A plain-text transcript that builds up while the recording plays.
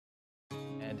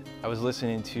I was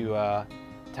listening to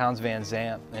Townes Van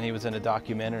Zandt, and he was in a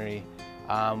documentary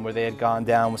where they had gone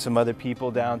down with some other people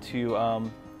down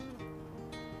to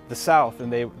the South,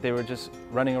 and they were just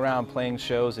running around playing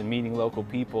shows and meeting local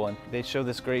people, and they show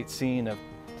this great scene of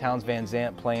Townes Van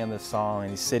Zandt playing this song, and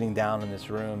he's sitting down in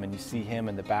this room, and you see him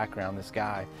in the background, this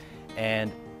guy,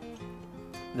 and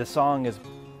the song is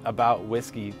about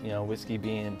whiskey, you know, whiskey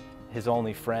being his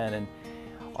only friend, and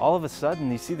all of a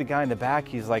sudden you see the guy in the back,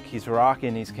 he's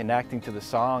rocking, he's connecting to the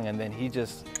song, and then he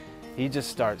just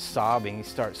starts sobbing, he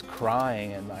starts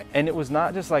crying, and it was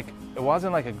not just like, it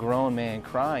wasn't like a grown man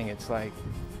crying, it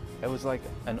was like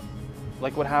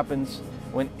what happens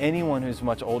when anyone who's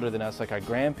much older than us, like our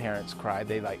grandparents cry,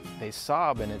 they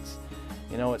sob, and it's,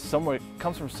 you know, it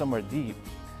comes from somewhere deep,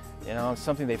 you know, it's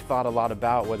something they've thought a lot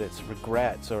about, whether it's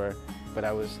regrets but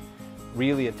I was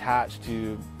really attached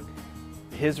to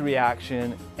his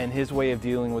reaction and his way of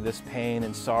dealing with this pain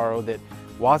and sorrow that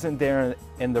wasn't there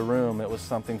in the room. It was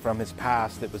something from his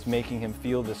past that was making him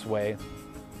feel this way.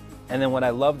 And then what I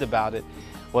loved about it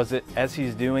was that as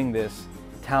he's doing this,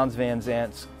 Townes Van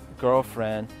Zandt's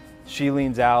girlfriend, she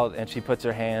leans out and she puts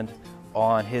her hand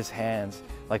on his hands,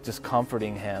 like just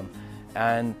comforting him.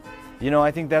 And, you know,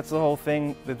 I think that's the whole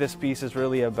thing that this piece is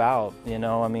really about, you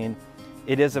know. I mean,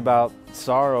 it is about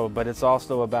sorrow, but it's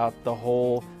also about the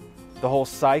whole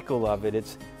cycle of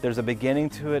it. There's a beginning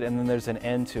to it, and then there's an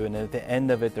end to it, and at the end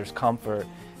of it there's comfort.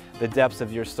 The depths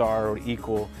of your sorrow are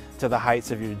equal to the heights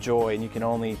of your joy, and you can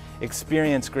only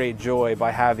experience great joy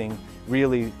by having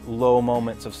really low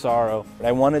moments of sorrow. But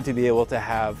I wanted to be able to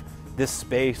have this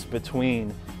space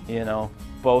between, you know,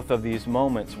 both of these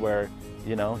moments where,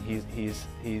 you know,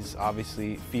 he's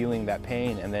obviously feeling that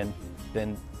pain, and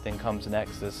then comes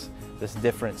next this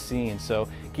different scene. So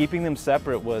keeping them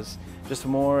separate was just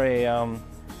more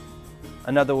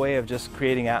another way of just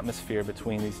creating atmosphere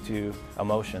between these two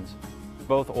emotions.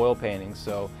 Both oil paintings,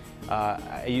 so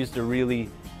I used a really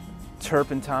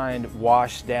turpentined,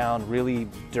 washed down, really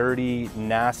dirty,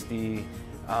 nasty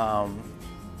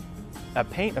a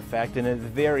paint effect, and at the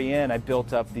very end I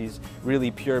built up these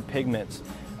really pure pigments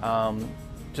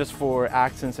just for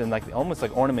accents and almost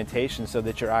like ornamentation, so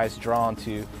that your eye's drawn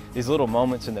to these little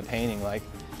moments in the painting. Like,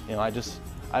 you know, I just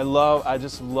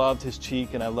loved his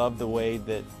cheek, and I loved the way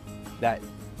that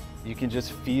you can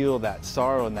just feel that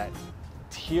sorrow and that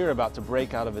tear about to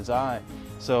break out of his eye.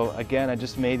 So again, I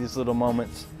just made these little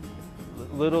moments,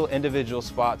 little individual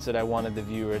spots that I wanted the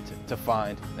viewer to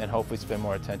find and hopefully spend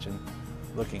more attention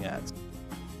looking at.